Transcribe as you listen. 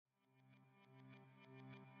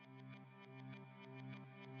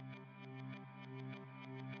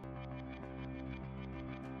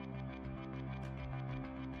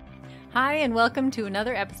Hi, and welcome to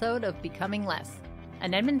another episode of Becoming Less,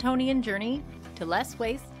 an Edmontonian journey to less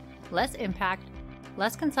waste, less impact,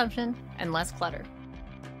 less consumption, and less clutter.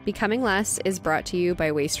 Becoming Less is brought to you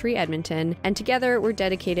by Waste Free Edmonton, and together we're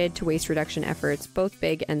dedicated to waste reduction efforts, both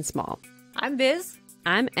big and small. I'm Bizz.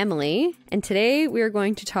 I'm Emily, and today we are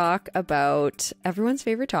going to talk about everyone's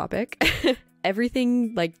favorite topic,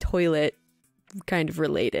 everything like toilet kind of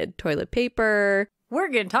related, toilet paper. We're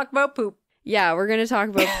going to talk about poop. Yeah, we're going to talk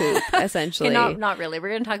about poop, essentially. Not really. We're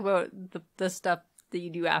going to talk about the stuff that you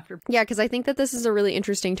do after. Yeah, because I think that this is a really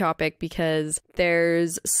interesting topic because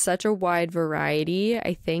there's such a wide variety,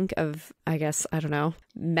 I think, of,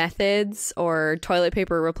 methods or toilet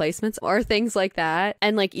paper replacements or things like that.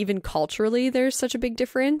 And like even culturally, there's such a big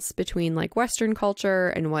difference between like Western culture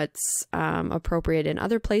and what's appropriate in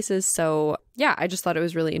other places. So yeah, I just thought it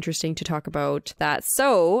was really interesting to talk about that.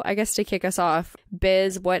 So I guess to kick us off,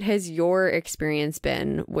 Biz, what has your experience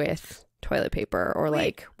been with toilet paper, or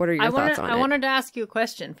like what are your thoughts on it? I wanted to ask you a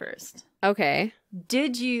question first. Okay.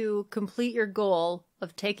 Did you complete your goal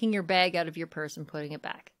of taking your bag out of your purse and putting it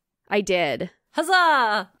back? I did.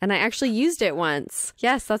 Huzzah! And I actually used it once.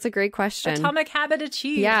 Yes, that's a great question. Atomic habit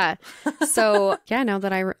achieved. Yeah. So yeah, now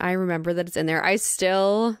that I remember that it's in there,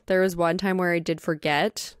 there was one time where I did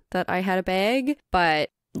forget that I had a bag,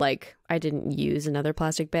 but like I didn't use another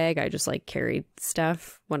plastic bag. I just like carried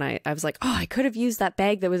stuff when I was like, oh, I could have used that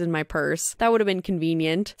bag that was in my purse. That would have been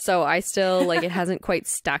convenient. So I still like it hasn't quite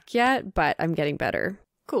stuck yet, but I'm getting better.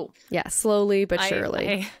 Cool. Yeah, slowly but surely.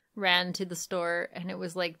 I ran to the store and it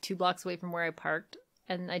was like 2 blocks away from where I parked,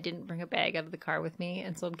 and I didn't bring a bag out of the car with me,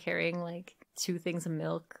 and so I'm carrying like 2 things of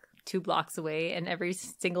milk 2 blocks away, and every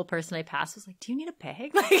single person I passed was like, do you need a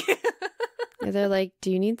bag? Like they're like,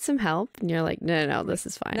 do you need some help? And you're like, no, this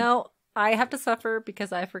is fine. No, I have to suffer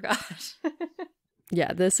because I forgot.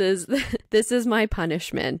 Yeah, this is my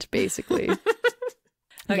punishment, basically. Okay.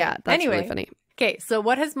 Yeah, that's really funny. Okay, so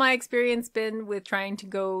what has my experience been with trying to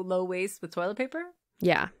go low waste with toilet paper?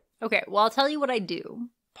 Yeah. Okay, well, I'll tell you what I do.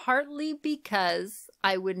 Partly because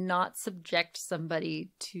I would not subject somebody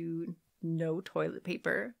to no toilet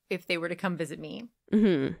paper if they were to come visit me.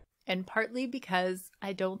 Mm-hmm. And partly because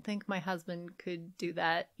I don't think my husband could do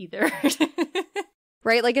that either.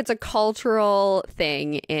 Right? Like it's a cultural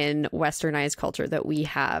thing in westernized culture that we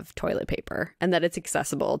have toilet paper and that it's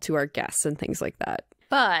accessible to our guests and things like that.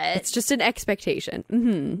 But it's just an expectation.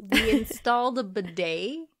 Mm-hmm. We installed a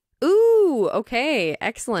bidet. Ooh, okay.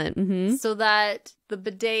 Excellent. Mm-hmm. So that the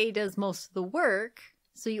bidet does most of the work.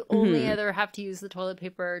 So you only either have to use the toilet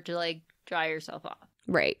paper to like dry yourself off.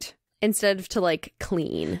 Right. Instead of to like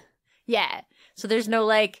clean. Yeah. So there's no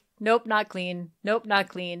like, nope, not clean. Nope, not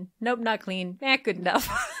clean. Nope, not clean. Good enough.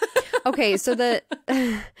 Okay, so the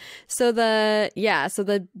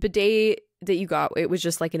bidet that you got, it was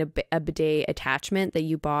just like a bidet attachment that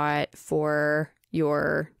you bought for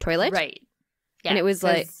your toilet? Right. Yeah, and it was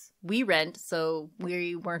like, we rent, so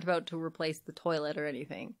we weren't about to replace the toilet or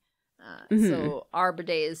anything. Mm-hmm. So our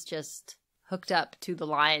bidet is just hooked up to the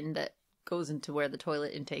line that goes into where the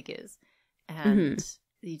toilet intake is. And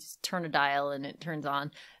you just turn a dial and it turns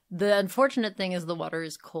on. The unfortunate thing is the water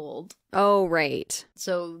is cold. Oh, right.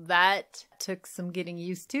 So that took some getting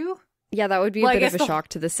used to. Yeah, that would be a bit of a shock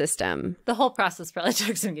to the system. The whole process probably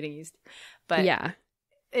took some getting used to. But yeah,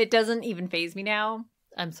 it doesn't even faze me now.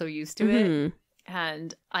 I'm so used to it.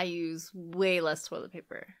 And I use way less toilet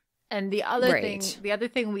paper. And the other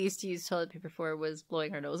thing we used to use toilet paper for was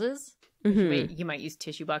blowing our noses. You might use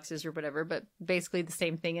tissue boxes or whatever, but basically the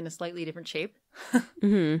same thing in a slightly different shape.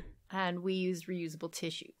 And we used reusable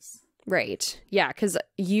tissues. Right. Yeah, because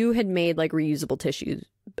you had made like reusable tissue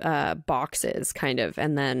boxes kind of,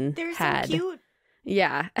 and then they're so cute.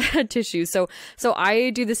 Yeah, tissue. So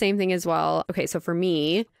I do the same thing as well. Okay, so for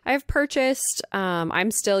me, I've purchased,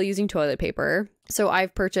 I'm still using toilet paper. So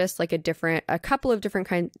I've purchased like a couple of different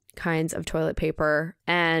kinds of toilet paper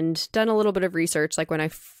and done a little bit of research. Like when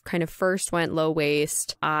I kind of first went low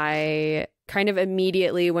waste, I kind of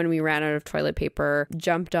immediately, when we ran out of toilet paper,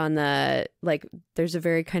 jumped on there's a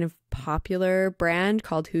very kind of popular brand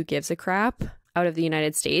called Who Gives a Crap out of the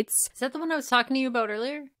United States. Is that the one I was talking to you about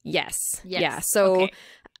earlier? Yes. Yeah. So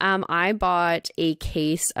I bought a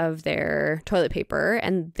case of their toilet paper,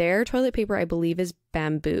 and their toilet paper, I believe, is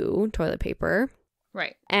bamboo toilet paper.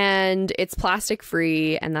 Right. And it's plastic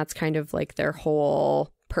free, and that's kind of like their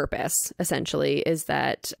whole purpose, essentially, is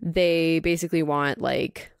that they basically want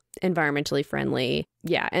like environmentally friendly.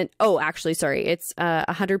 Yeah. And it's 100%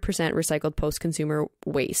 recycled post-consumer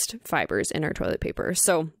waste fibers in our toilet paper.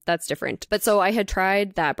 So that's different. But so I had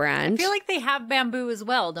tried that brand. I feel like they have bamboo as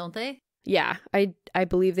well, don't they? Yeah, I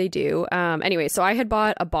believe they do. Anyway, so I had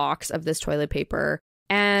bought a box of this toilet paper,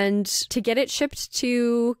 and to get it shipped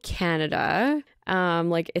to Canada,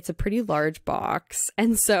 like it's a pretty large box.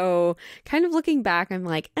 And so kind of looking back, I'm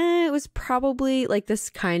like, it was probably like this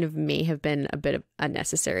kind of may have been a bit of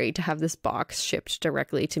unnecessary to have this box shipped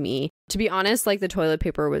directly to me. To be honest, like the toilet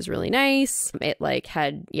paper was really nice. It like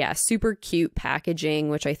had, super cute packaging,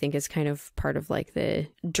 which I think is kind of part of like the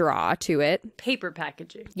draw to it. Paper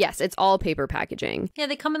packaging. Yes, it's all paper packaging. Yeah,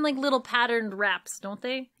 they come in like little patterned wraps, don't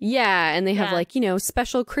they? Yeah, and they have like,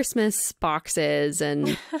 special Christmas boxes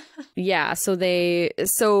and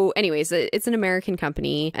so anyways, it's an American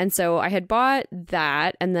company. And so I had bought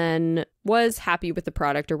that and then was happy with the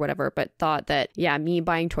product or whatever, but thought that, me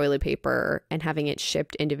buying toilet paper and having it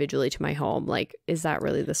shipped individually to my home, like, is that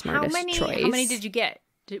really the smartest choice? How many did you get?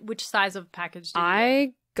 Which size of package did you get?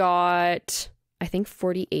 I got, I think,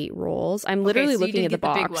 48 rolls. I'm literally looking at the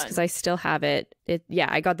box because I still have it.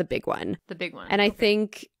 I got the big one. The big one. And I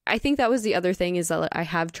think that was the other thing is that I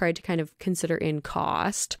have tried to kind of consider in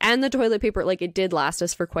cost. And the toilet paper, like it did last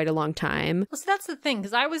us for quite a long time. Well, so that's the thing,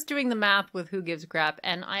 because I was doing the math with Who Gives a Crap,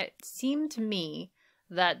 and it seemed to me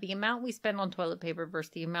that the amount we spend on toilet paper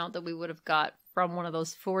versus the amount that we would have got from one of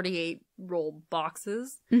those 48 roll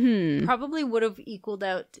boxes probably would have equaled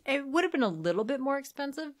out. It would have been a little bit more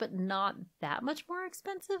expensive, but not that much more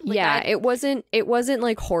expensive. Like it wasn't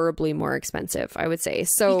like horribly more expensive, I would say.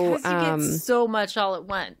 So because you get so much all at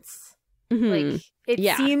once. Like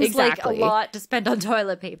it seems like a lot to spend on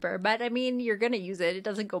toilet paper, but I mean, you're gonna use it. It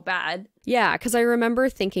doesn't go bad. Yeah, because I remember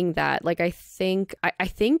thinking that, like, I think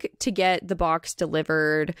to get the box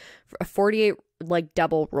delivered, 48 like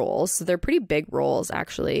double rolls, so they're pretty big rolls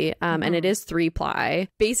actually, and it is 3-ply.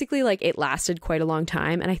 Basically, like it lasted quite a long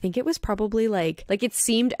time, and I think it was probably like it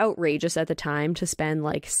seemed outrageous at the time to spend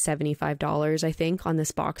like $75, I think, on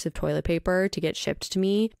this box of toilet paper to get shipped to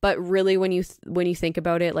me. But really, when you think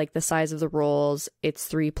about it, like the size of the rolls,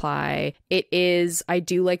 it's 3-ply. It is. I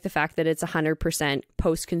do like the fact that it's 100%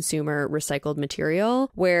 post-consumer recycled material,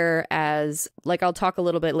 whereas like I'll talk a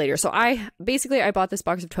little bit later. So I bought this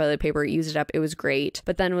box of toilet paper, used it up, it was great,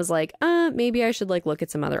 but then was like, maybe I should like look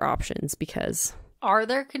at some other options because... Are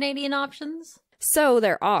there Canadian options? So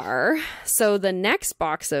there are. So the next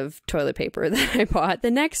box of toilet paper that I bought,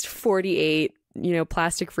 the next 48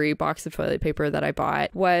 plastic-free box of toilet paper that I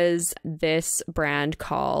bought was this brand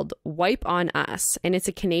called Wipe on Us, and it's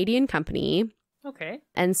a Canadian company. Okay.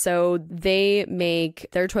 And so their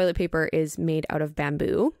toilet paper is made out of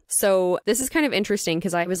bamboo. So this is kind of interesting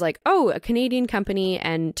because I was like, oh, a Canadian company.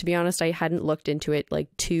 And to be honest, I hadn't looked into it like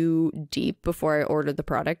too deep before I ordered the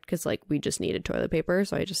product because like we just needed toilet paper.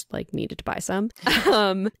 So I just like needed to buy some.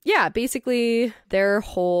 Basically their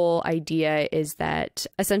whole idea is that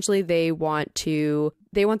essentially they want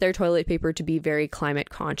their toilet paper to be very climate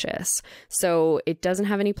conscious. So it doesn't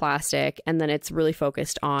have any plastic, and then it's really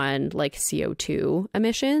focused on like CO2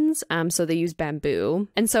 emissions. So they use bamboo.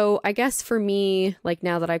 And so I guess for me, like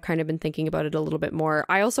now that I've kind of been thinking about it a little bit more,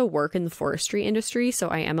 I also work in the forestry industry. So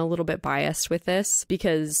I am a little bit biased with this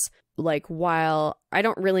because like while I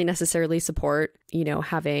don't really necessarily support,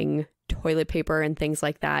 having toilet paper and things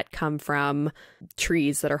like that come from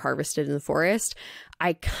trees that are harvested in the forest,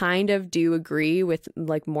 I kind of do agree with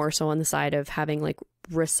like more so on the side of having like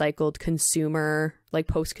recycled consumer, like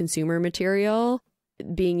post-consumer material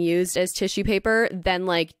being used as tissue paper than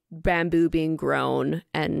like bamboo being grown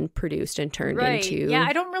and produced and turned into. Yeah,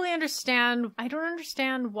 I don't understand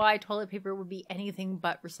why toilet paper would be anything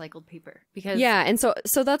but recycled paper. Because and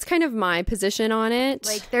so that's kind of my position on it.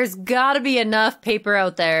 Like there's got to be enough paper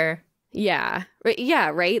out there. Yeah,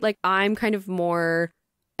 right? Like I'm kind of more,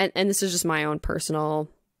 and this is just my own personal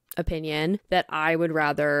opinion, that I would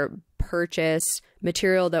rather purchase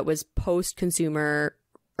material that was post-consumer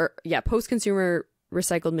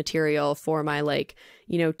recycled material for my like,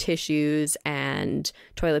 tissues and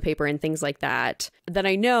toilet paper and things like that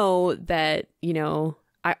I know that,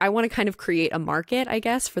 I want to kind of create a market, I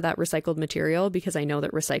guess, for that recycled material because I know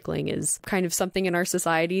that recycling is kind of something in our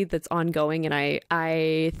society that's ongoing. And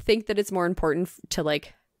I think that it's more important to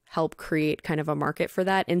like help create kind of a market for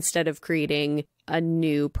that instead of creating a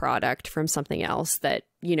new product from something else that,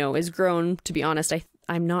 is grown. To be honest,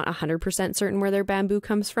 I'm not 100% certain where their bamboo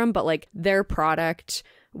comes from, but like their product,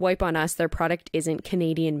 Wipe on Us, their product isn't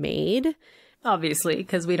Canadian made. Obviously,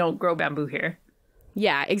 because we don't grow bamboo here.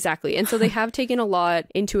 Yeah, exactly. And so they have taken a lot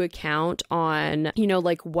into account on,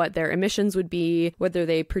 like what their emissions would be, whether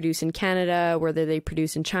they produce in Canada, whether they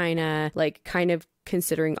produce in China, like kind of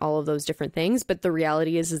considering all of those different things. But the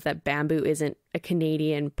reality is that bamboo isn't a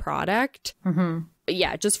Canadian product. Mm-hmm.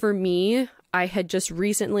 Yeah, just for me, I had just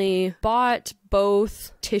recently bought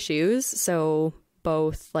both tissues, so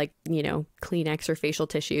both like, you know, Kleenex or facial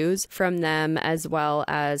tissues from them, as well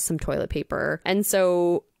as some toilet paper. And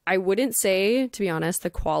so I wouldn't say, to be honest, the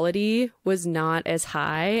quality was not as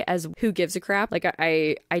high as Who Gives a Crap. Like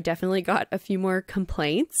I definitely got a few more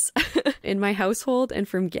complaints in my household and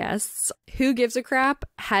from guests. Who Gives a Crap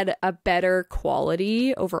had a better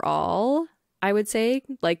quality overall, I would say.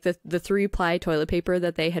 Like the 3-ply toilet paper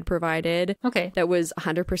that they had provided, that was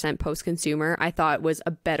 100% post-consumer, I thought was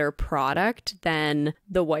a better product than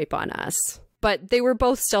the Wipe on Us. But they were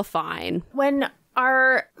both still fine. When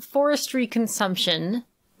our forestry consumption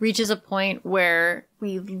reaches a point where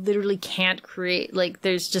we literally can't create, like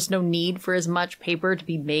there's just no need for as much paper to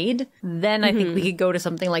be made, then I think we could go to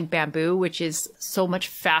something like bamboo, which is so much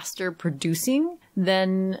faster producing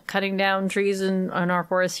than cutting down trees in our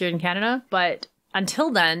forests here in Canada. But until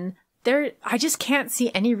then, I just can't see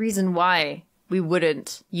any reason why we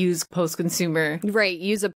wouldn't use post-consumer. Right,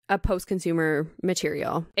 use a post-consumer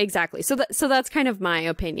material. Exactly. So that's kind of my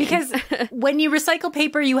opinion. Because when you recycle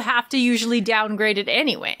paper, you have to usually downgrade it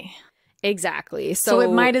anyway. Exactly. So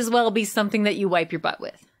it might as well be something that you wipe your butt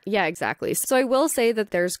with. Yeah, exactly. So I will say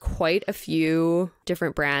that there's quite a few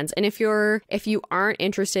different brands. And if you aren't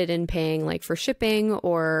interested in paying like for shipping,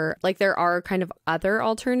 or like there are kind of other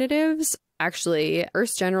alternatives. Actually,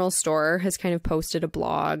 Earth's General Store has kind of posted a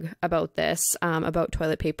blog about this, about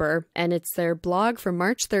toilet paper. And it's their blog from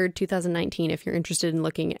March 3rd, 2019, if you're interested in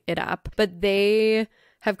looking it up. But they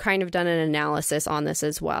have kind of done an analysis on this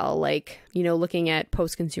as well. Like, you know, looking at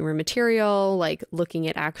post-consumer material, like looking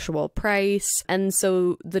at actual price. And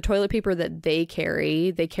so the toilet paper that they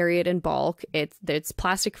carry it in bulk. It's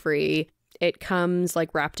plastic free. It comes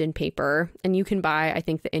like wrapped in paper, and you can buy, I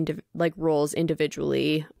think, the rolls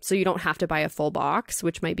individually. So you don't have to buy a full box,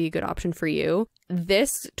 which might be a good option for you.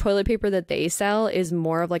 This toilet paper that they sell is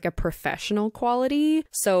more of like a professional quality.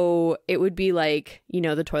 So it would be like, you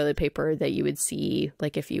know, the toilet paper that you would see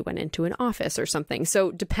like if you went into an office or something.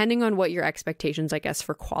 So depending on what your expectations, I guess,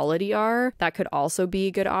 for quality are, that could also be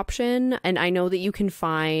a good option. And I know that you can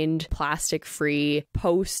find plastic-free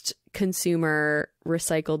post-consumer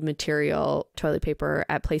recycled material toilet paper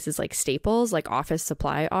at places like Staples, like office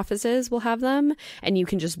supply offices will have them, and you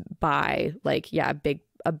can just buy like a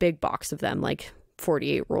big box of them, like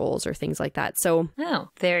 48 rolls or things like that. So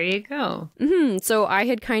there you go. So I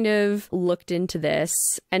had kind of looked into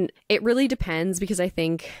this, and it really depends, because I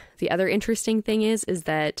think the other interesting thing is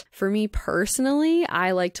that for me personally,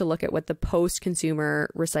 I like to look at what the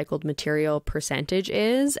post-consumer recycled material percentage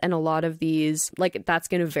is. And a lot of these, like, that's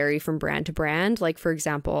going to vary from brand to brand. Like, for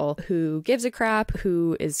example, Who Gives a Crap,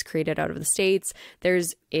 who is created out of the States,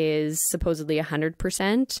 theirs is supposedly 100%.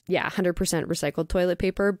 100% recycled toilet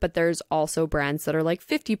paper. But there's also brands that are like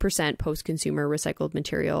 50% post-consumer recycled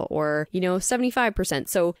material, or, you know, 75%.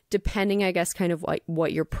 So depending, I guess, kind of like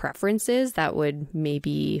what your preference is, that would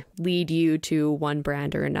maybe lead you to one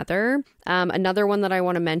brand or another. Another one that I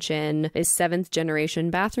want to mention is 7th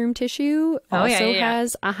Generation bathroom tissue.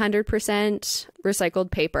 Has 100%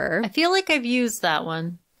 recycled paper. I feel like I've used that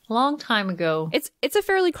one a long time ago. It's a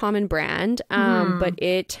fairly common brand, but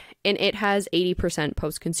it has 80%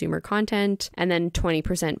 post-consumer content and then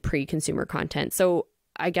 20% pre-consumer content. So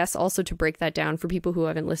I guess also to break that down for people who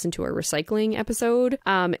haven't listened to our recycling episode,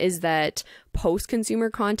 is that post-consumer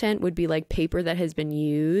content would be like paper that has been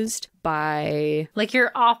used by... like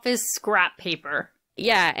your office scrap paper.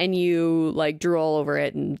 Yeah, and you like drew all over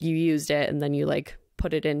it and you used it, and then you like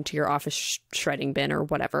put it into your office shredding bin or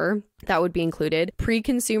whatever. That would be included.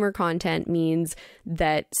 Pre-consumer content means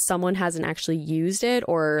that someone hasn't actually used it,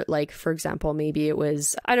 or like, for example, maybe it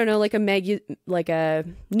was, I don't know, like a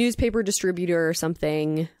newspaper distributor or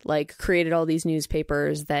something, like created all these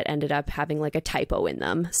newspapers that ended up having like a typo in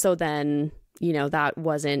them. So then, you know, that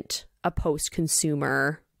wasn't a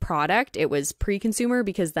post-consumer product, it was pre-consumer,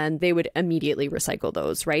 because then they would immediately recycle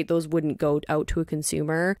those, right? Those wouldn't go out to a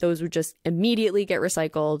consumer. Those would just immediately get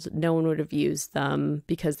recycled. No one would have used them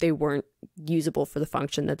because they weren't usable for the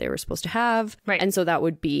function that they were supposed to have. Right. And so that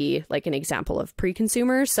would be like an example of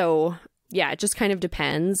pre-consumer. So yeah, it just kind of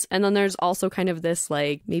depends. And then there's also kind of this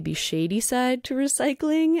like maybe shady side to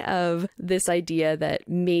recycling, of this idea that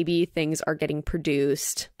maybe things are getting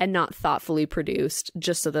produced and not thoughtfully produced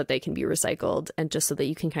just so that they can be recycled, and just so that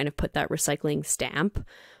you can kind of put that recycling stamp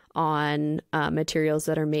on materials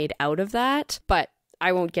that are made out of that. But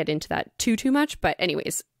I won't get into that too much. But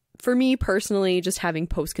anyways, for me personally, just having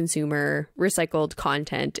post-consumer recycled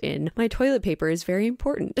content in my toilet paper is very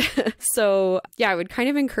important. So yeah, I would kind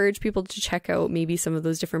of encourage people to check out maybe some of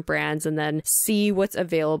those different brands and then see what's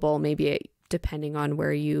available maybe at depending on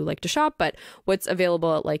where you like to shop, but what's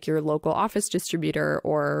available at like your local office distributor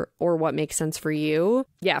or what makes sense for you.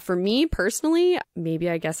 Yeah, for me personally, maybe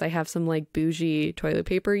I guess I have some like bougie toilet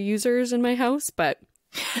paper users in my house, but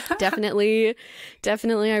definitely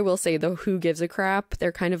I will say the Who Gives a Crap.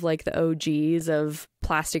 They're kind of like the OGs of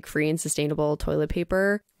plastic free and sustainable toilet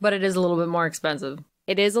paper. But it is a little bit more expensive.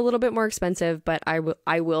 It is a little bit more expensive, but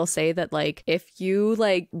I will say that like if you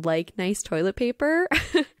like nice toilet paper,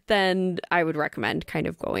 then I would recommend kind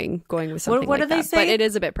of going with something what like do they that. say? But it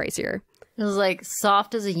is a bit pricier. It was like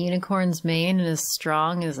soft as a unicorn's mane and as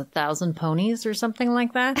strong as 1,000 ponies or something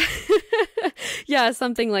like that. Yeah,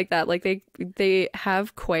 something like that. Like they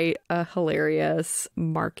have quite a hilarious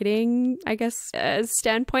marketing, I guess,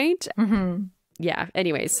 standpoint. Mm-hmm. Yeah.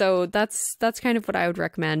 Anyway, so that's kind of what I would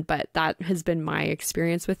recommend, but that has been my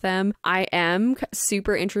experience with them. I am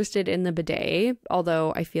super interested in the bidet,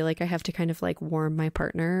 although I feel like I have to kind of like warm my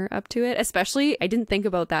partner up to it. Especially, I didn't think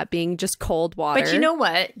about that being just cold water. But you know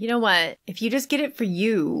what? If you just get it for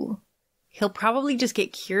you, he'll probably just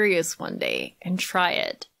get curious one day and try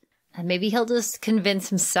it. And maybe he'll just convince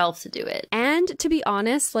himself to do it. And to be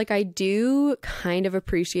honest, like I do kind of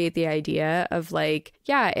appreciate the idea of like,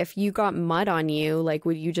 yeah, if you got mud on you, like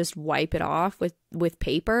would you just wipe it off with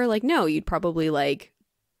paper? Like, no, you'd probably like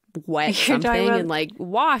wet something and like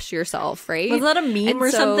wash yourself, right? Was that a meme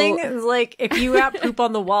or something? It was like, if you got poop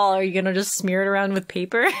on the wall, are you gonna just smear it around with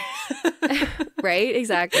paper? Right,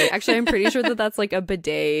 exactly. Actually, I'm pretty sure that's like a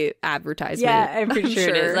bidet advertisement. Yeah, I'm pretty sure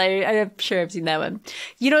it is. I'm sure I've seen that one.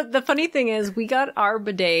 You know, the funny thing is we got our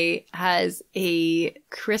bidet as a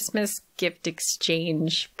Christmas gift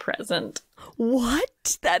exchange present.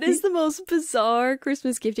 What? That is the most bizarre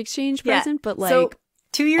Christmas gift exchange present, but like... So,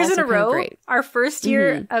 2 years in a row, our first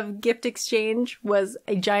year of gift exchange was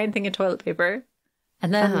a giant thing of toilet paper.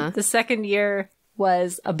 And then the second year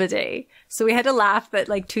was a bidet. So we had to laugh that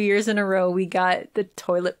like 2 years in a row, we got the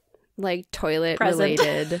toilet present.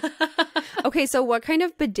 Related. Okay, so what kind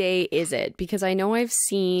of bidet is it? Because I know I've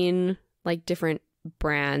seen like different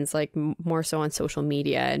brands, like more so on social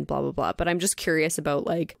media and blah blah blah, but I'm just curious about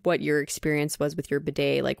like what your experience was with your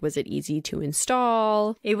bidet. Like, was it easy to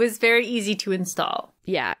install? It was very easy to install.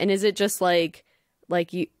 Yeah. And is it just like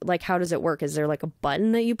you like, how does it work? Is there like a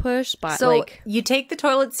button that you push? But so like, you take the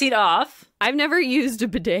toilet seat off. I've never used a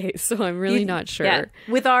bidet, so I'm really not sure. Yeah.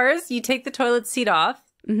 With ours, you take the toilet seat off,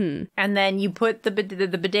 and then you put the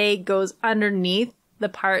bidet goes underneath the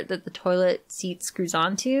part that the toilet seat screws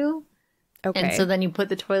onto. Okay. And so then you put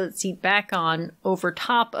the toilet seat back on over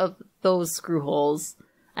top of those screw holes,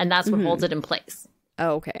 and that's what holds it in place.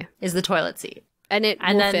 Oh, okay. Is the toilet seat. And it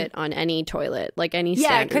will fit on any toilet, like any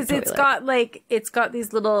standard toilet. Yeah, because it's got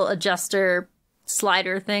these little adjuster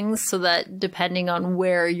slider things so that depending on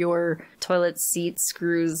where your toilet seat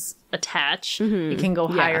screws attach, it can go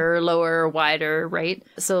higher, lower, wider, right?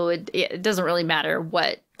 So it doesn't really matter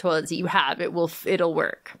what toilet seat you have, it'll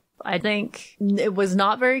work. I think it was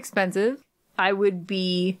not very expensive. I would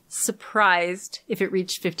be surprised if it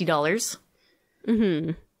reached $50.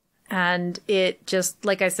 And it just,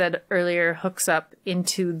 like I said earlier, hooks up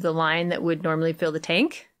into the line that would normally fill the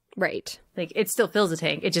tank. Right. Like, it still fills the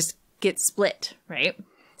tank. It just gets split, right?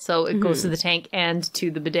 So it goes to the tank and to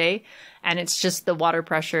the bidet. And it's just the water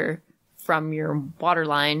pressure from your water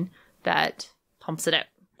line that pumps it out.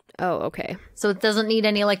 Oh, okay. So it doesn't need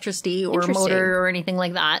any electricity or motor or anything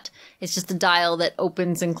like that. It's just a dial that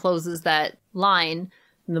opens and closes that line.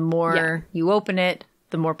 And the more you open it,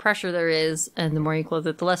 the more pressure there is. And the more you close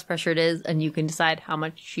it, the less pressure it is. And you can decide how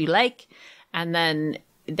much you like. And then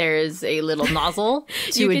there's a little nozzle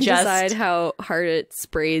to you can adjust. Decide how hard it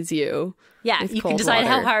sprays you. Yeah, you can decide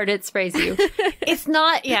how hard it sprays you. It's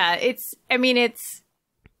not, it's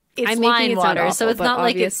line water. Awful, so it's not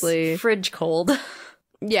like it's fridge cold.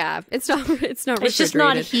 Yeah, it's not refrigerated. It's just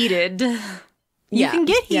not heated. You can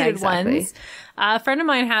get heated ones. A friend of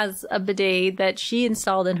mine has a bidet that she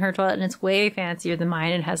installed in her toilet, and it's way fancier than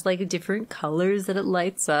mine. It has like different colors that it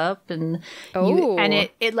lights up, and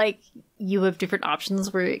it like you have different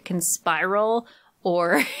options where it can spiral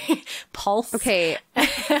or pulse. Okay.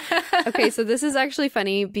 Okay, so this is actually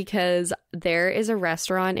funny because there is a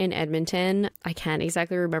restaurant in Edmonton. I can't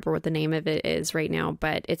exactly remember what the name of it is right now,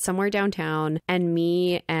 but it's somewhere downtown. And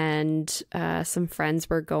me and some friends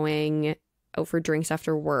were going out for drinks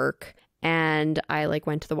after work. And I like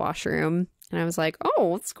went to the washroom and I was like, oh,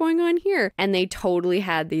 what's going on here? And they totally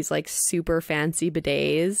had these like super fancy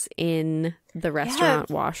bidets in the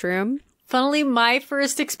restaurant washroom. Funnily, my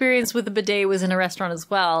first experience with a bidet was in a restaurant as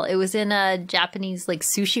well. It was in a Japanese like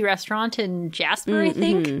sushi restaurant in Jasper, I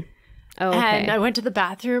think. Oh, okay. And I went to the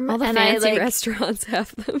bathroom. All the fancy restaurants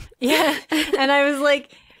have them. Yeah. And I was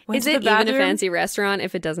like, is it even a fancy restaurant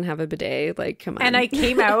if it doesn't have a bidet? Like, come on. And I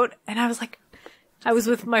came out and I was like, I was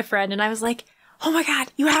with my friend and I was like, oh my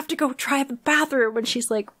God, you have to go try the bathroom. And she's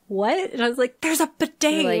like, what? And I was like, there's a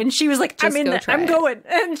bidet. Like, and she was like, I'm in there. I'm going.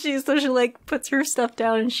 And she like puts her stuff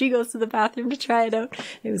down and she goes to the bathroom to try it out.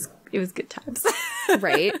 It was good times.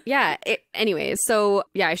 Right. Yeah. Anyways, so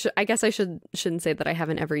yeah, I guess I shouldn't say that I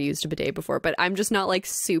haven't ever used a bidet before, but I'm just not like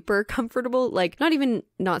super comfortable, like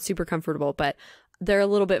not super comfortable, but they're a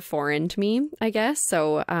little bit foreign to me, I guess.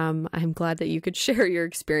 So I'm glad that you could share your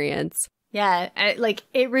experience. Yeah,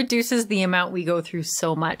 it reduces the amount we go through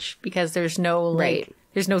so much because there's no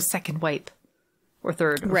there's no second wipe or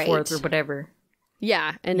third or fourth or whatever.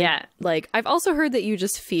 Yeah, and like I've also heard that you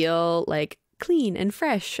just feel like clean and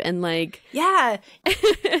fresh and like yeah.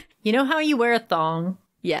 You know how you wear a thong?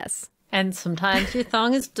 Yes. And sometimes your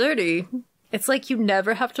thong is dirty. It's like you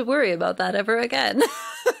never have to worry about that ever again.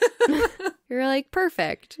 You're like,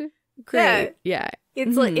 perfect. Great. Yeah.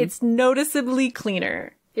 It's like it's noticeably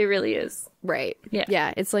cleaner. It really is. Right. Yeah.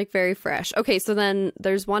 Yeah. It's like very fresh. Okay. So then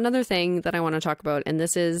there's one other thing that I want to talk about. And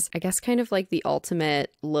this is, I guess, kind of like the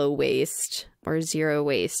ultimate low waste or zero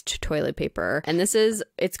waste toilet paper. And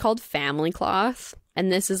it's called Family Cloth. And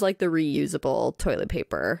this is like the reusable toilet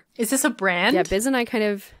paper. Is this a brand? Yeah. Biz and I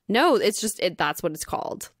no, it's just, that's what it's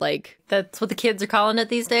called. Like. That's what the kids are calling it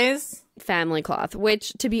these days? Family Cloth,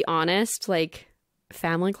 which to be honest, like,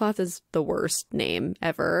 Family Cloth is the worst name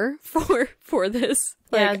ever for this.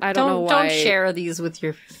 Like, yeah, I don't know why. Don't share these with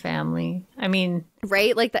your family. I mean,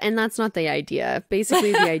 right? Like, and that's not the idea.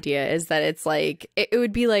 Basically, the idea is that it's like it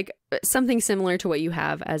would be like something similar to what you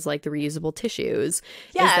have as like the reusable tissues.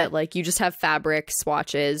 Yeah, is that like you just have fabric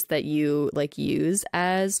swatches that you like use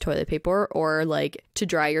as toilet paper or like to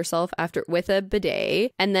dry yourself after with a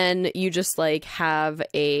bidet, and then you just like have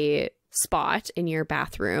a spot in your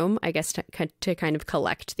bathroom, I guess, to kind of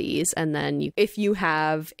collect these. And then if you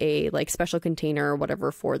have a like special container or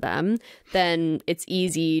whatever for them, then it's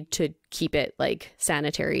easy to keep it like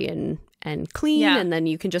sanitary and clean. Yeah. And then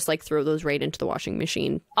you can just like throw those right into the washing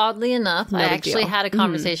machine. Oddly enough, I actually had a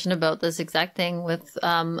conversation about this exact thing with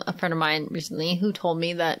a friend of mine recently who told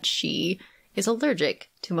me that she is allergic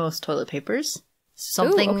to most toilet papers.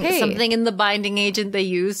 Something in the binding agent they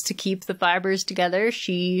use to keep the fibers together,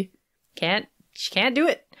 she can't do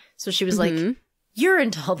it. So she was like, you're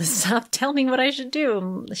into all this stuff, tell me what I should do.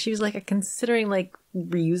 And she was like, I'm considering like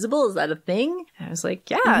reusable, is that a thing? And I was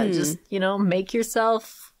like, yeah, just make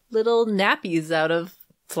yourself little nappies out of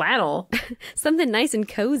flannel. Something nice and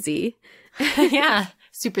cozy. Yeah,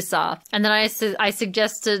 super soft. And then I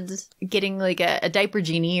suggested getting like a diaper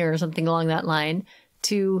genie or something along that line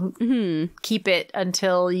to keep it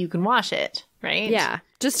until you can wash it, right? Yeah.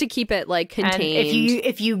 Just to keep it like contained. And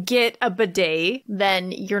if you get a bidet,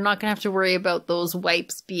 then you're not gonna have to worry about those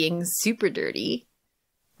wipes being super dirty,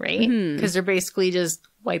 right? Because they're basically just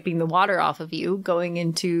wiping the water off of you, going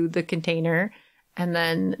into the container, and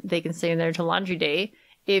then they can stay in there till laundry day.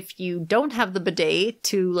 If you don't have the bidet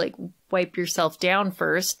to like wipe yourself down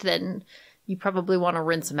first, then you probably want to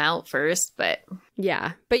rinse them out first. But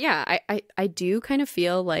yeah, I do kind of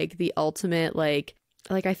feel like the ultimate like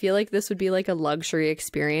I feel like this would be like a luxury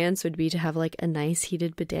experience would be to have like a nice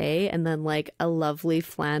heated bidet and then like a lovely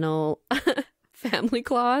flannel family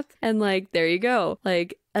cloth. And like, there you go.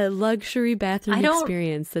 Like a luxury bathroom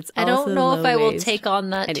experience. That's also I don't know if I will waste. take on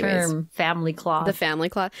that term, family cloth. The family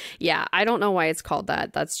cloth. Yeah. I don't know why it's called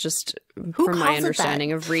that. That's just from my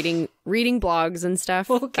understanding of reading blogs and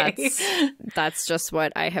stuff. Okay. That's just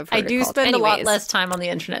what I have heard. I do spend a lot less time on the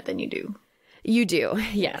internet than you do. You do.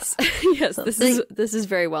 Yes. Yes. This is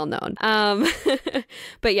very well known.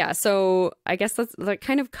 But yeah, so I guess that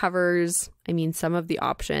kind of covers, I mean, some of the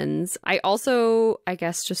options. I also, I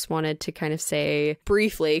guess, just wanted to kind of say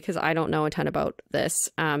briefly, because I don't know a ton about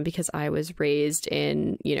this, because I was raised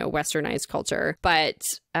in, westernized culture. But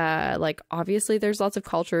like, obviously there's lots of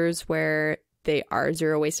cultures where they are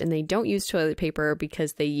zero waste and they don't use toilet paper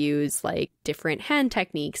because they use like different hand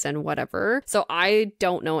techniques and whatever. So I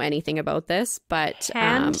don't know anything about this, but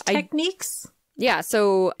hand techniques? Yeah.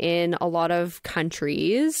 So in a lot of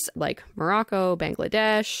countries like Morocco,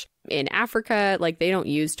 Bangladesh, in Africa, like they don't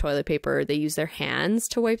use toilet paper. They use their hands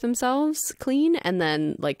to wipe themselves clean. And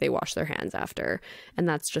then like they wash their hands after. And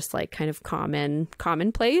that's just like kind of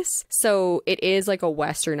commonplace. So it is like a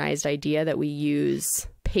westernized idea that we use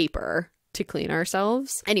paper to clean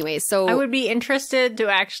ourselves. Anyway, so I would be interested to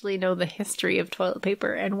actually know the history of toilet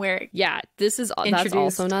paper and where it that's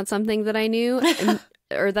also not something that I knew.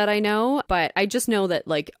 or that I know, but I just know that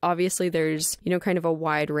like obviously there's, you know, kind of a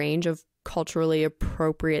wide range of culturally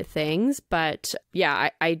appropriate things. But yeah,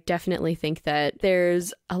 I definitely think that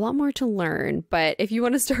there's a lot more to learn. But if you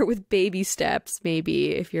want to start with baby steps,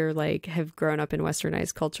 maybe if you're like have grown up in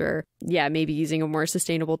westernized culture, yeah, maybe using a more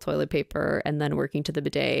sustainable toilet paper and then working to the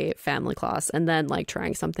bidet family class and then like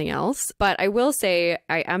trying something else. But I will say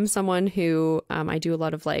I am someone who I do a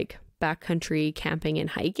lot of like backcountry camping and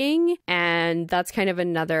hiking, and that's kind of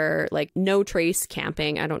another like no trace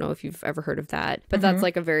camping. I don't know if you've ever heard of that, but that's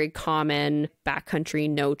like a very common backcountry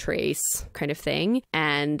no trace kind of thing.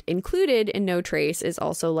 And included in no trace is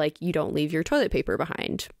also like you don't leave your toilet paper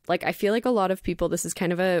behind. Like I feel like a lot of people, this is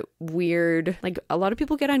kind of a weird, like a lot of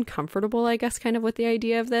people get uncomfortable, I guess, kind of with the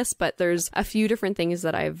idea of this, but there's a few different things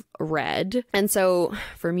that I've read. And so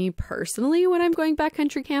for me personally, when I'm going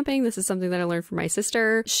backcountry camping, this is something that I learned from my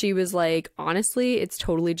sister. She was like, honestly, it's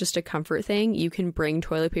totally just a comfort thing. You can bring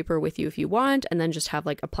toilet paper with you if you want, and then just have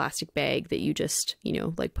like a plastic bag that you just, you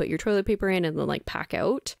know, like put your toilet paper in and then like pack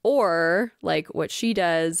out. Or like what she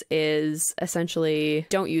does is essentially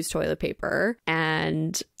don't use toilet paper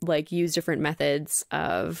and like use different methods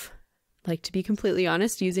of, like, to be completely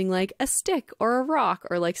honest, using like a stick or a rock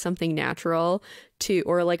or like something natural to,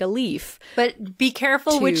 or like a leaf. But be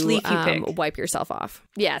careful to, which leaf you pick. Wipe yourself off.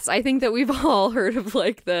 Yes, I think that we've all heard of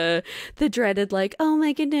like the dreaded like, oh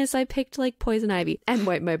my goodness, I picked like poison ivy and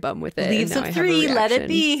wiped my bum with it. Leaves of 3, let it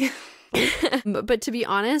be. But to be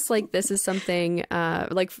honest, like this is something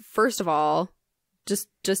like first of all,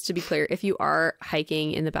 just to be clear, if you are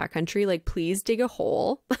hiking in the backcountry, like please dig a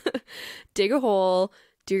hole. Dig a hole.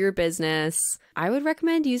 Do your business. I would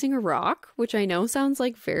recommend using a rock, which I know sounds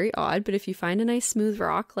like very odd, but if you find a nice smooth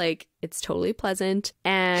rock, like it's totally pleasant.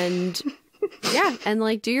 And yeah, and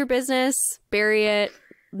like do your business, bury it.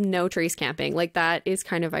 No trace camping. Like that is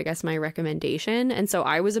kind of, I guess, my recommendation. And so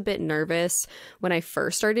I was a bit nervous when I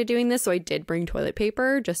first started doing this. So I did bring toilet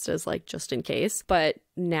paper just as like, just in case. But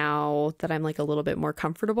now that I'm like a little bit more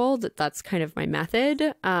comfortable, that's kind of my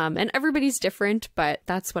method. And everybody's different, but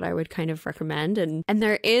that's what I would kind of recommend. And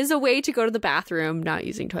there is a way to go to the bathroom not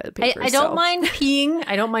using toilet paper. I don't mind peeing.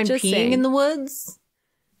 I don't mind peeing saying. in the woods.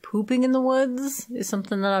 Pooping in the woods is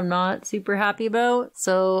something that I'm not super happy about.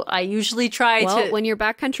 So I usually try to... when you're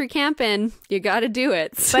backcountry camping, you got to do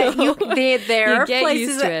it. So but there are places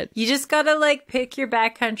used to it. You just got to like pick your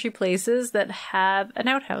backcountry places that have an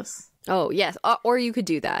outhouse. Oh, yes. Or you could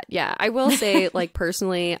do that. Yeah. I will say, like,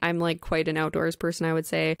 personally, I'm like quite an outdoors person, I would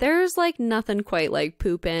say. There's like nothing quite like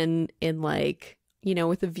pooping in like, you know,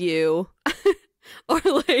 with a view. Or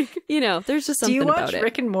like, you know, there's just something about it. Do you watch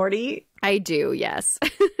Rick and Morty? I do, yes.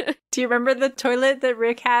 Do you remember the toilet that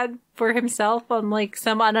Rick had for himself on like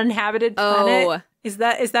some uninhabited planet? Oh. Is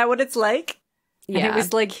that what it's like? Yeah. And it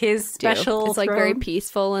was like his special It's like throne? very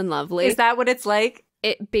peaceful and lovely. Is that what it's like?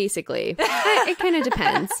 It basically. It kind of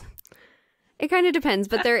depends. It kind of depends,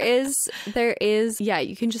 but there is, yeah,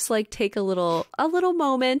 you can just like take a little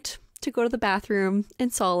moment to go to the bathroom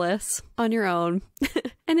and solace on your own.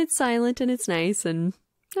 And it's silent and it's nice and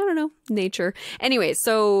I don't know, nature. Anyway,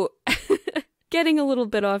 so getting a little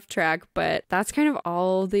bit off track, but that's kind of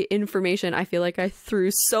all the information. I feel like I threw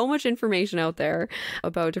so much information out there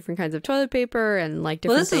about different kinds of toilet paper and like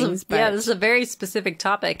different things. This is a very specific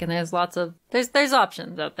topic and there's lots of, there's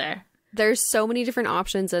options out there. There's so many different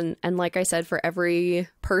options, and like I said, for every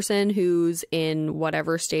person who's in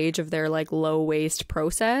whatever stage of their like low waste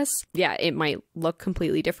process, yeah, it might look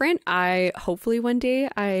completely different. I hopefully one day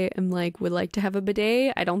I am like would like to have a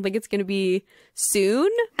bidet. I don't think it's gonna be soon.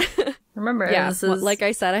 Remember, yeah, like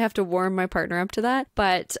I said, I have to warm my partner up to that.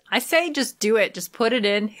 But I say just do it. Just put it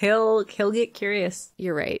in. He'll get curious.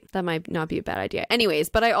 You're right. That might not be a bad idea. Anyways,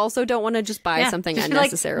 but I also don't want to just buy something just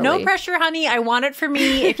unnecessarily. Like, no pressure, honey. I want it for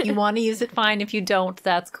me. If you want to use it, fine. If you don't,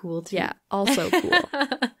 that's cool too. Yeah, also cool.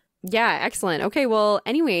 Yeah, excellent. Okay, well,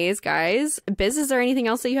 anyways, guys, Bizz, is there anything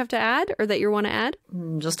else that you have to add or that you want to add?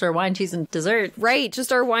 Just our wine, cheese, and dessert. Right,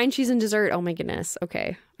 just our wine, cheese, and dessert. Oh my goodness.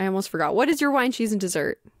 Okay, I almost forgot. What is your wine, cheese, and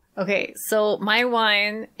dessert? Okay, so my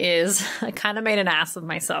wine is, I kind of made an ass of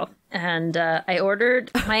myself. And I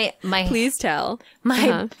ordered my Please tell.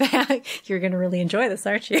 My you're going to really enjoy this,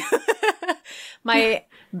 aren't you? My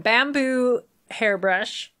bamboo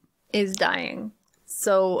hairbrush is dying.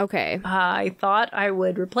 So okay. I thought I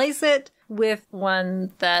would replace it with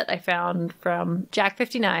one that I found from Jack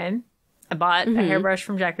 59. I bought a hairbrush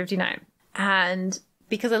from Jack 59. And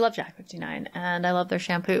because I love Jack 59 and I love their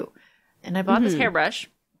shampoo. And I bought this hairbrush.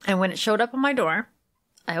 And when it showed up on my door,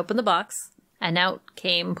 I opened the box and out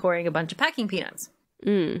came pouring a bunch of packing peanuts.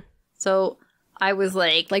 So I was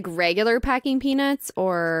like... Like regular packing peanuts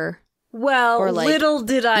or... Well, or like little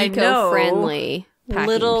did I know. Eco-friendly packing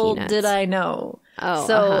little peanuts. did I know. Oh,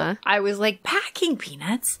 so I was like, packing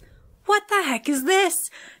peanuts? What the heck is this?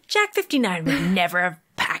 Jack 59 would never have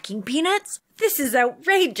packing peanuts. This is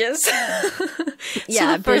outrageous.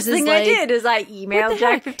 Yeah, so the first thing I did is I emailed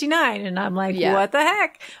Jack 59 and I'm like, what the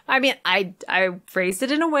heck? I mean, I phrased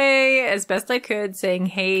it in a way as best I could saying,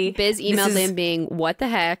 hey. Biz emailed him being, what the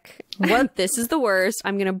heck? What? This is the worst.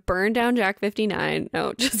 I'm going to burn down Jack 59.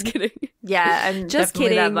 No, just kidding. Yeah, I'm just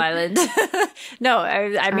definitely that violent. No,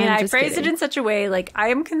 I mean, I phrased it in such a way like, I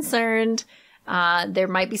am concerned. There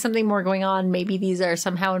might be something more going on. Maybe these are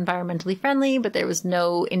somehow environmentally friendly, but there was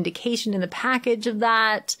no indication in the package of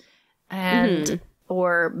that. And,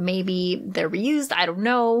 or maybe they're reused. I don't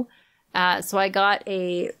know. So I got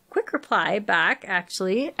a quick reply back,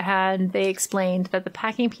 actually, and they explained that the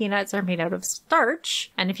packing peanuts are made out of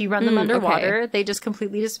starch. And if you run them underwater, they just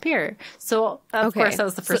completely disappear. So, of course, that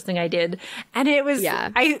was the first thing I did. And it was,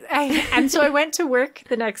 and so I went to work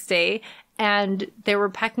the next day. And there were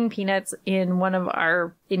packing peanuts in one of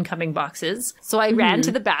our incoming boxes. So I ran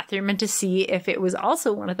to the bathroom and to see if it was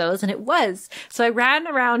also one of those. And it was. So I ran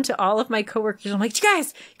around to all of my coworkers. I'm like, you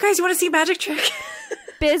guys, you want to see a magic trick?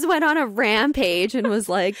 Biz went on a rampage and was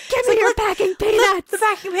like, give me your packing peanuts. The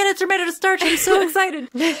packing peanuts are made out of starch. I'm so excited.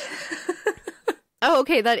 Oh,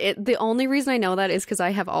 okay. The only reason I know that is because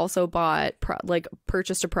I have also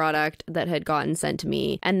purchased a product that had gotten sent to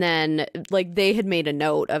me, and then like they had made a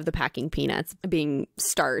note of the packing peanuts being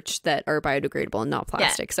starch that are biodegradable and not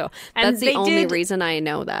plastic. Yeah. So that's the only reason I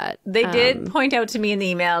know that. They did point out to me in the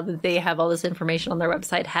email that they have all this information on their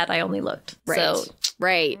website. Had I only looked,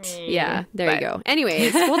 yeah, there you go.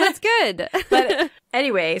 Anyways, well, that's good. But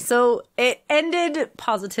anyway, so it ended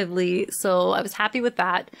positively, so I was happy with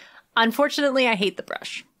that. Unfortunately, I hate the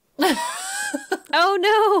brush. Oh,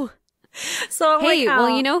 no. So hey, well,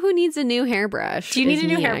 you know who needs a new hairbrush? Do you need a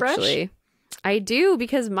new hairbrush? Actually. I do,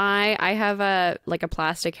 because I have a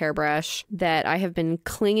plastic hairbrush that I have been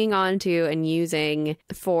clinging onto and using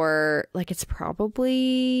for it's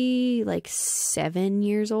probably 7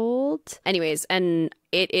 years old. Anyways, and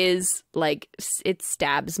it is it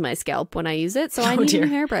stabs my scalp when I use it, so I need a new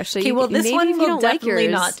hairbrush. So this one will definitely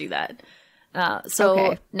not do that.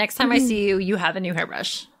 Next time I see you, you have a new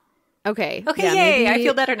hairbrush. Okay. Okay, yeah, yay! I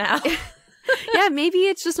feel better now. Yeah, maybe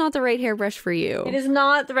it's just not the right hairbrush for you. It is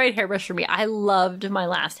not the right hairbrush for me. I loved my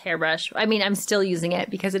last hairbrush. I mean, I'm still using it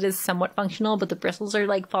because it is somewhat functional, but the bristles are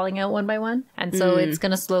falling out one by one. And so it's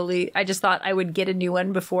going to slowly... I just thought I would get a new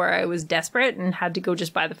one before I was desperate and had to go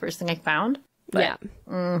just buy the first thing I found. But,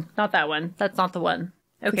 not that one. That's not the one.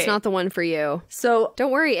 Okay. It's not the one for you. So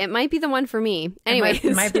don't worry, it might be the one for me. Anyway,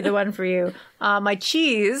 it might be the one for you. My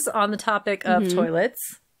cheese on the topic of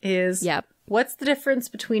toilets is what's the difference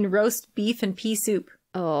between roast beef and pea soup?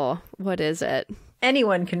 Oh, what is it?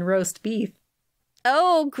 Anyone can roast beef.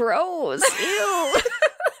 Oh, gross. Ew.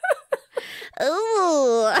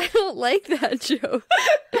 Oh, I don't like that joke.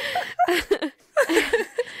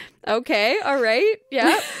 Okay, all right.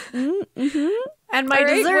 Yeah. Mm-hmm. And my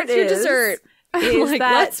dessert what's your dessert?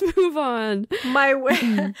 Let's move on. My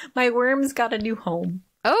worms got a new home.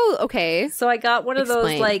 Oh, okay. So I got one of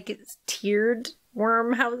those tiered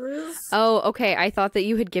worm houses. Oh, okay. I thought that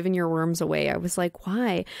you had given your worms away. I was like,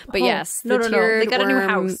 why? But yes, no. They got a new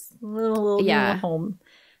house, little new home.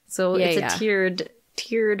 So it's a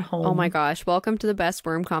tiered home. Oh my gosh! Welcome to the best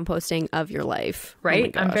worm composting of your life.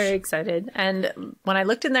 Right? I'm very excited. And when I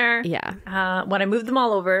looked in there, when I moved them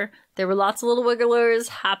all over, there were lots of little wigglers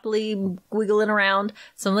happily wiggling around.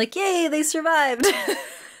 So I'm like, yay, they survived.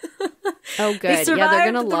 Oh, good. They survived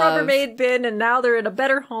they're gonna the Rubbermaid bin, and now they're in a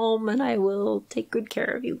better home, and I will take good care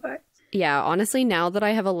of you guys. Yeah, honestly, now that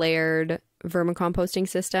I have a layered vermicomposting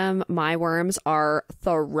system, my worms are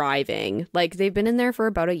thriving. They've been in there for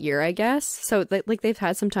about a year, I guess. So they've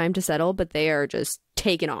had some time to settle, but they are just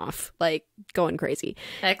taking off, going crazy.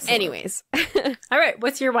 Excellent. Anyways. All right,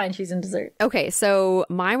 what's your wine, cheese, and dessert? Okay, so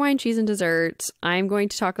my wine, cheese, and dessert, I'm going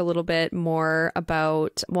to talk a little bit more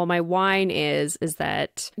about, my wine is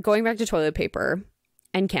that going back to toilet paper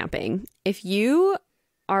and camping, if you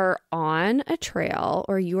are on a trail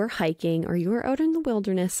or you are hiking or you are out in the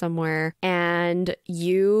wilderness somewhere and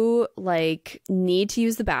you need to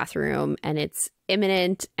use the bathroom and it's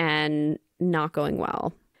imminent and not going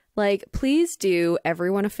well, please do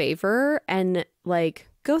everyone a favor and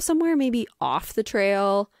go somewhere maybe off the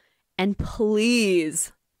trail and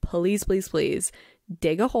please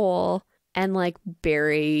dig a hole and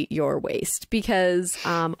bury your waste, because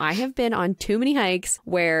I have been on too many hikes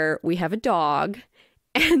where we have a dog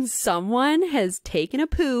and someone has taken a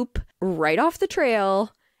poop right off the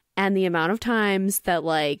trail, and the amount of times that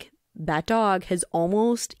that dog has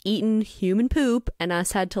almost eaten human poop and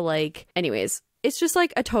us had to like, anyways, it's just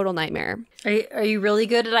like a total nightmare. Are you really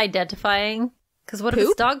good at identifying? Because what Poop? if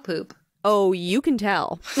it's dog poop? Oh, you can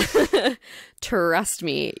tell. Trust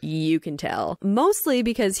me, you can tell. Mostly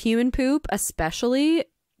because human poop, especially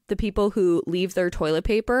the people who leave their toilet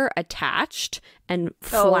paper attached and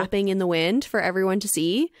flapping in the wind for everyone to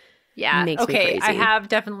see. Yeah. Makes me crazy. I have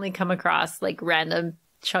definitely come across like random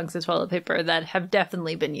chunks of toilet paper that have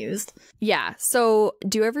definitely been used. Yeah. So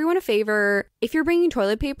do everyone a favor. If you're bringing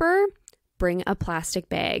toilet paper, bring a plastic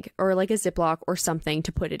bag or like a Ziploc or something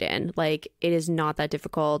to put it in. Like, it is not that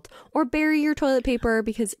difficult. Or bury your toilet paper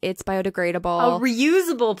because it's biodegradable. A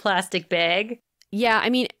reusable plastic bag. Yeah, I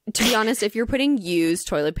mean, to be honest, if you're putting used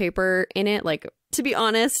toilet paper in it, like, to be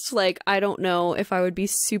honest, like, I don't know if I would be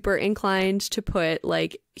super inclined to put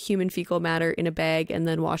like human fecal matter in a bag and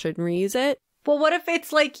then wash it and reuse it. Well, what if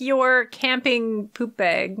it's like your camping poop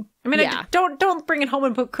bag? I mean, don't bring it home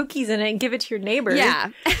and put cookies in it and give it to your neighbor. Yeah.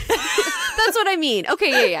 That's what I mean.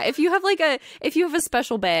 Okay, yeah. If you have a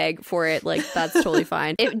special bag for it, like, that's totally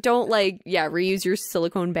fine. Don't reuse your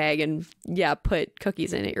silicone bag and put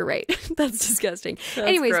cookies in it. You're right. That's disgusting.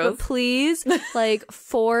 Anyways, gross. But please, like,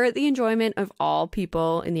 for the enjoyment of all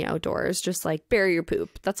people in the outdoors, just like bury your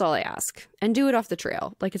poop. That's all I ask. And do it off the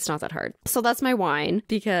trail. Like, it's not that hard. So that's my wine,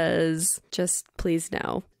 because just please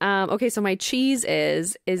no. Okay, so my cheese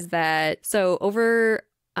is that, so over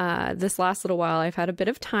this last little while, I've had a bit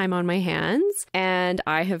of time on my hands and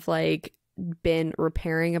I have like been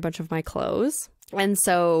repairing a bunch of my clothes. And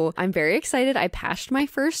so I'm very excited. I patched my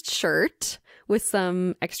first shirt with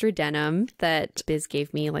some extra denim that Bizz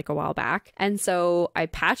gave me like a while back. And so I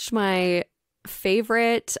patched my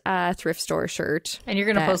favorite thrift store shirt. And you're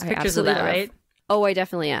going to post pictures of that, love. Right? Oh, I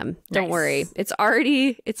definitely am. Don't worry. It's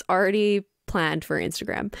already planned for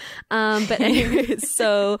Instagram. But anyways,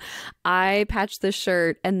 so I patched this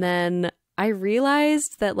shirt and then I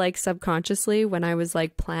realized that like subconsciously when I was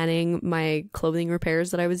like planning my clothing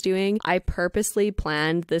repairs that I was doing, I purposely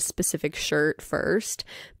planned this specific shirt first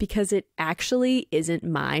because it actually isn't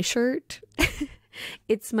my shirt.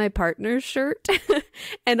 It's my partner's shirt.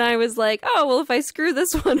 And I was like, oh, well, if I screw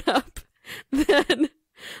this one up, then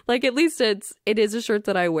like at least it is a shirt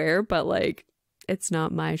that I wear, but like it's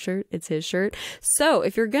not my shirt, it's his shirt. So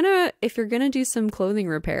if you're gonna do some clothing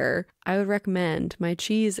repair, I would recommend, my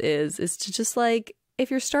cheese is to just like,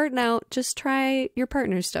 if you're starting out, just try your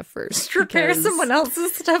partner's stuff first. Just repair someone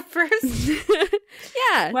else's stuff first.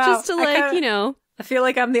 Yeah, wow, just to like, you know. I feel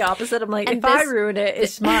like I'm the opposite. I'm like, if I ruin it,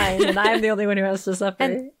 it's mine, and I'm the only one who has to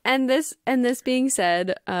suffer. And this being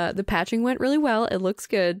said, the patching went really well. It looks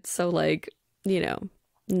good. So like, you know,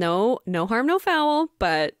 no harm, no foul,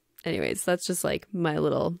 but anyways, that's just like my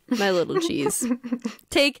little cheese.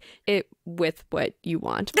 Take it with what you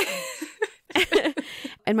want.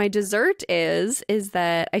 And my dessert is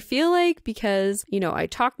that I feel like, because, you know, I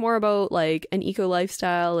talk more about like an eco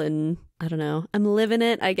lifestyle and I don't know, I'm living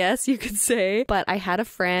it, I guess you could say. But I had a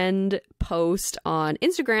friend post on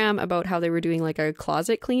Instagram about how they were doing like a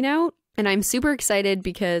closet clean out. And I'm super excited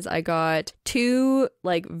because I got 2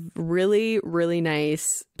 like really, really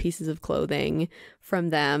nice pieces of clothing from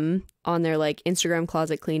them on their like Instagram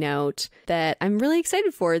closet clean out that I'm really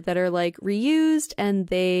excited for, that are like reused, and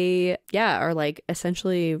they are like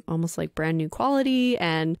essentially almost like brand new quality.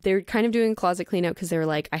 And they're kind of doing a closet clean out because they were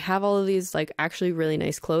like, I have all of these like actually really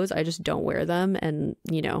nice clothes, I just don't wear them, and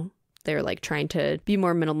you know, they're like trying to be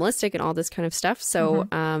more minimalistic and all this kind of stuff. So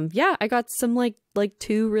I got some like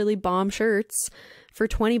 2 really bomb shirts for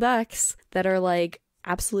 $20 that are like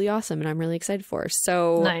absolutely awesome, and I'm really excited for.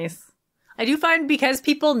 So nice. I do find, because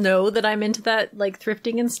people know that I'm into that like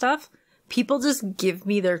thrifting and stuff, people just give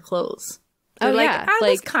me their clothes. They're like,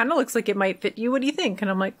 this kind of looks like it might fit you. What do you think? And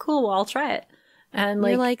I'm like, cool, well, I'll try it. And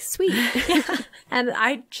like, you're like, sweet. And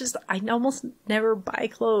I almost never buy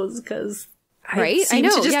clothes because right? I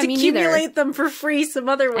know. To just accumulate them for free some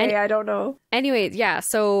other way. I don't know. Anyways, yeah.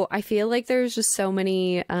 So I feel like there's just so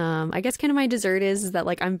many. I guess kind of my dessert is that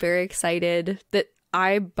like I'm very excited that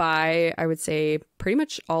I buy, I would say, pretty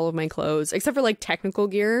much all of my clothes except for like technical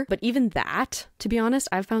gear. But even that, to be honest,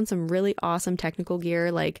 I've found some really awesome technical gear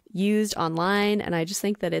like used online, and I just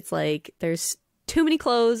think that it's like there's too many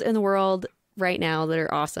clothes in the world right now that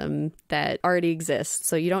are awesome that already exist.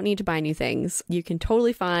 So you don't need to buy new things. You can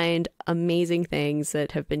totally find amazing things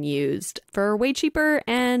that have been used for way cheaper,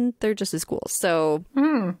 and they're just as cool. So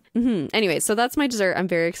anyway, so that's my dessert. I'm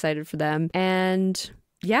very excited for them. And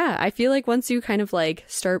yeah, I feel like once you kind of like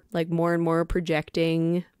start like more and more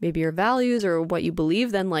projecting maybe your values or what you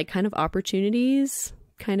believe, then like kind of opportunities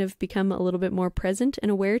kind of become a little bit more present and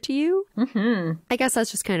aware to you. I guess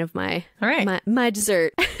that's just kind of my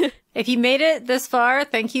dessert. If you made it this far,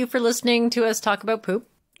 thank you for listening to us talk about poop.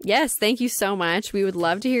 Yes, thank you so much. We would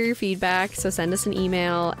love to hear your feedback. So send us an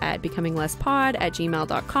email at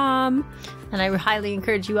becominglesspod@gmail.com. And I highly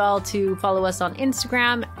encourage you all to follow us on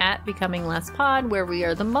Instagram at becominglesspod, where we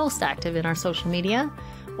are the most active in our social media.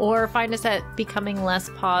 Or find us at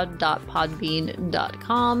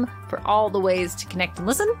becominglesspod.podbean.com for all the ways to connect and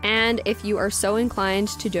listen. And if you are so inclined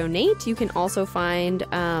to donate, you can also find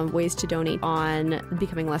ways to donate on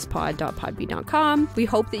becominglesspod.podbean.com. We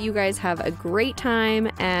hope that you guys have a great time,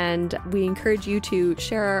 and we encourage you to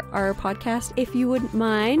share our podcast if you wouldn't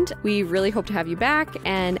mind. We really hope to have you back,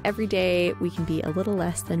 and every day we can be a little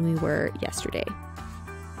less than we were yesterday.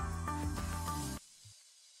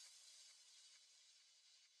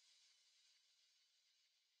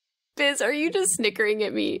 Bizz, are you just snickering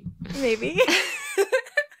at me? Maybe.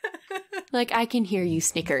 Like, I can hear you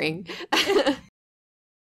snickering.